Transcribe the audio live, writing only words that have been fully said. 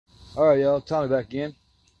All right, y'all, Tommy back in.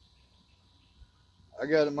 I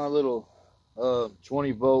got my little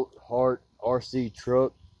 20 volt Hart RC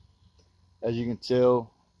truck. As you can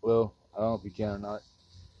tell, well, I don't know if you can or not,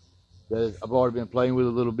 but I've already been playing with it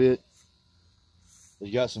a little bit.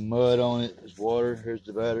 It's got some mud on it. There's water. Here's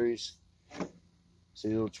the batteries. See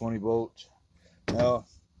the little 20 volt. Now,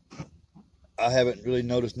 I haven't really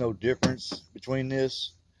noticed no difference between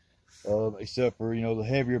this, except for, the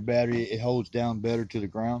heavier battery, it holds down better to the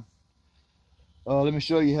ground. Let me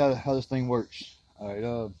show you how this thing works. All right,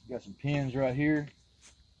 got some pins right here.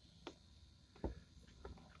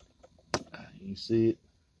 You can see it.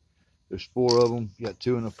 There's 4 of them. You got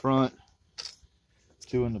 2 in the front,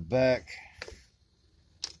 2 in the back.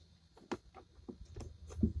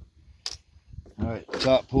 All right, the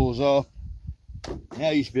top pulls off. Now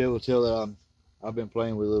you should be able to tell that I've been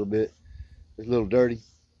playing with it a little bit. It's a little dirty.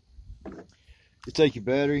 You take your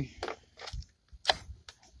battery,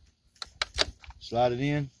 slide it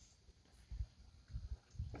in.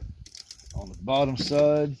 On the bottom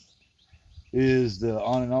side is the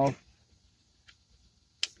on and off.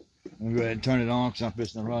 I'm gonna go ahead and turn it on because I'm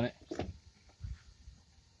fixing to run it.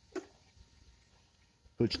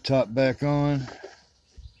 Put your top back on.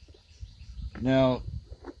 Now,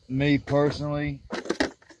 me personally,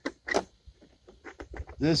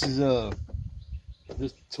 this is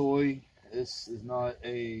just a toy. This is not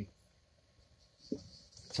a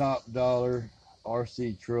top dollar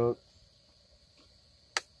RC truck.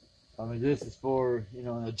 I mean, this is for,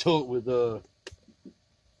 an adult with that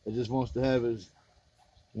just wants to have his,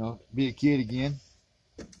 be a kid again.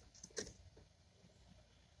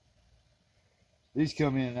 These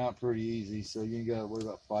come in and out pretty easy, so you ain't got to worry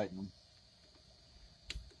about fighting them.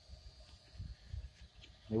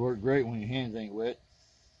 They work great when your hands ain't wet.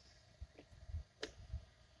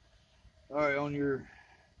 All right, on your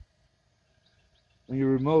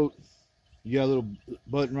remote, you got a little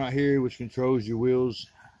button right here which controls your wheels,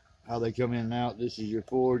 how they come in and out. This is your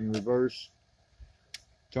forward and reverse.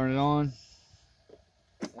 Turn it on,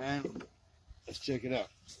 and let's check it out.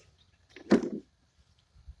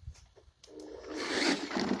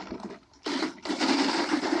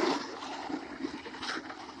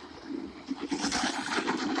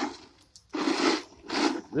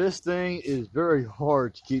 This thing is very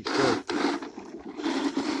hard to keep straight.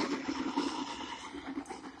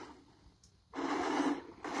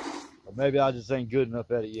 Or maybe I just ain't good enough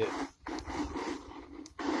at it yet.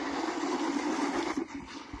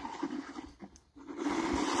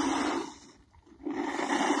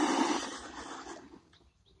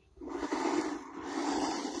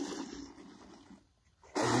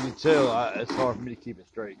 As you can tell, it's hard for me to keep it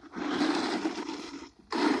straight.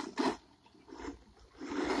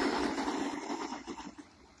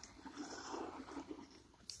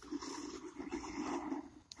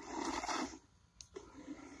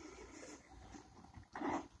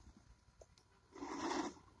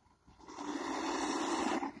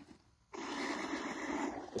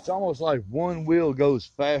 It's almost like one wheel goes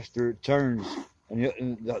faster, it turns, and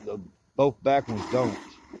the both back ones don't.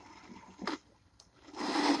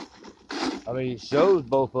 I mean, it shows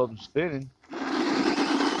both of them spinning.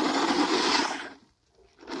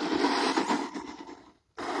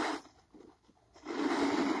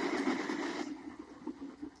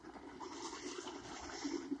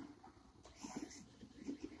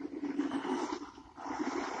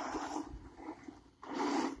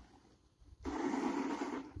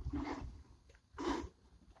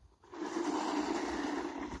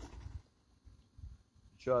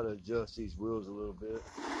 Try to adjust these wheels a little bit.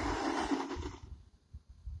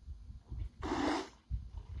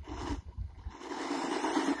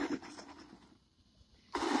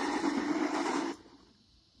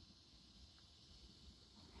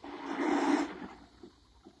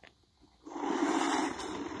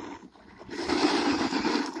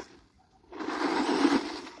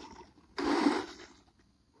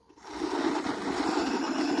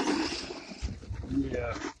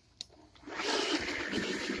 Yeah.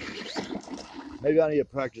 Maybe I need to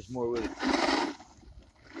practice more with it.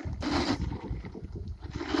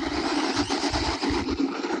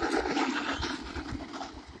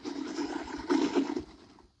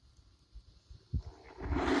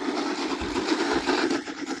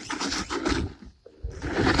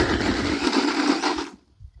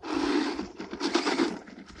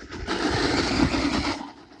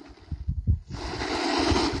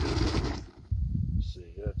 Let's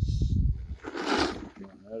see, that's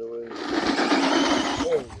going that way.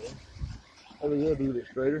 There we go. That'll be a little bit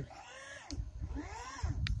straighter.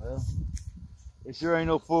 Well, it sure ain't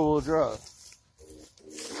no 4-wheel drive.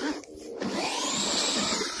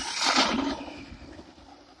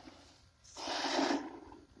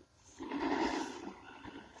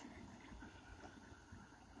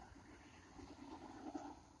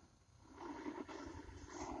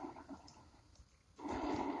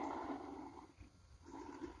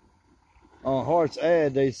 On Hart's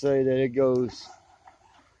ad, they say that it goes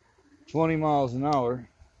 20 miles an hour.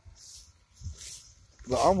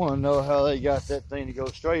 But I want to know how they got that thing to go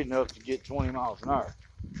straight enough to get 20 miles an hour.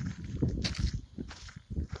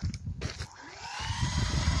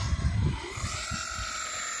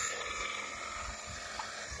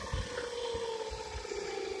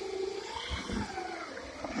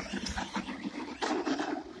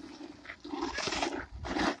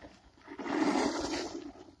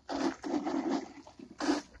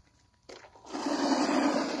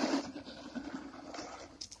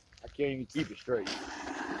 I can't even keep it straight.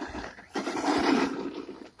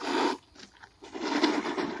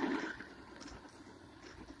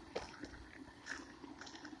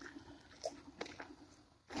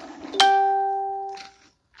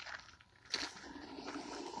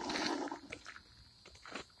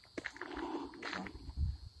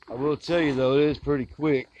 I will tell you though, it is pretty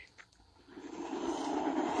quick.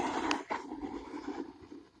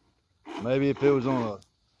 Maybe if it was on a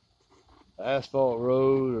asphalt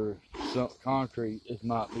road or some concrete, it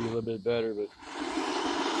might be a little bit better, but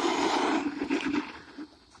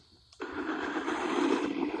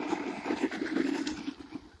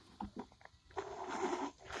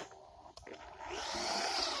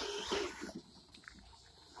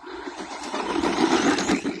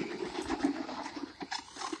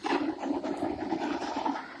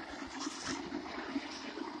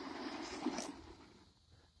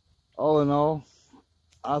all in all,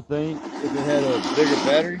 I think if it had a bigger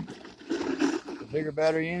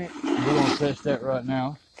battery in it, we're gonna test that right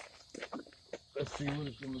now. Let's see what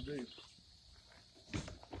it's gonna do.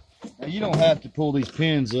 Now you don't have to pull these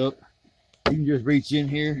pins up. You can just reach in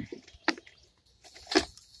here,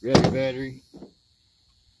 grab your battery,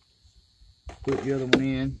 put the other one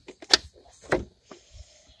in.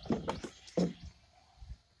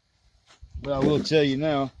 But I will tell you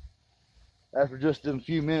now, after just a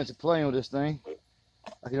few minutes of playing with this thing,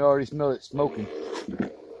 I can already smell it smoking.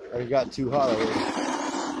 It got too hot already.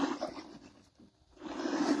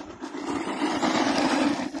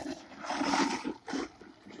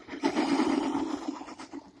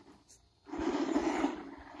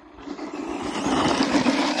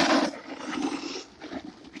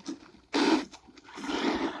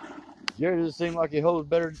 Jerry, does it seem like it holds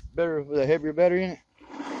better with a heavier battery in it?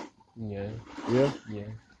 Yeah. Yeah? Yeah.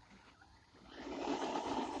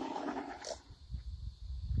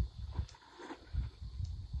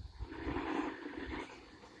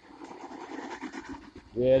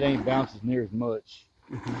 Yeah, it ain't bouncing near as much.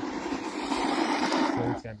 Well,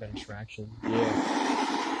 it's got better traction. Yeah.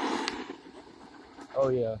 Oh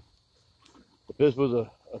yeah. If this was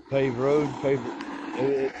a paved road, or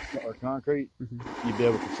concrete, you'd be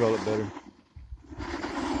able to control it better.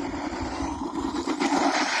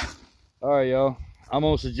 All right, y'all. I'm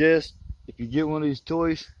gonna suggest if you get one of these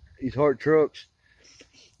toys, these Hart trucks,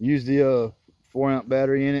 use the 4-ounce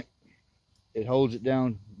battery in it. It holds it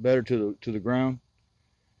down better to the ground.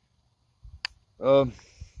 Other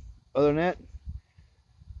than that,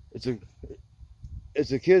 it's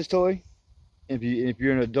a kid's toy. If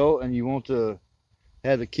you're an adult and you want to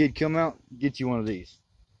have the kid come out, get you one of these.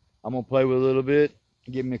 I'm gonna play with it a little bit,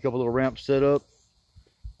 give me a couple little ramps set up,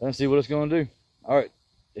 and see what it's gonna do. All right,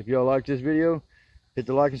 if y'all like this video, hit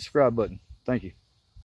the like and subscribe button. Thank you.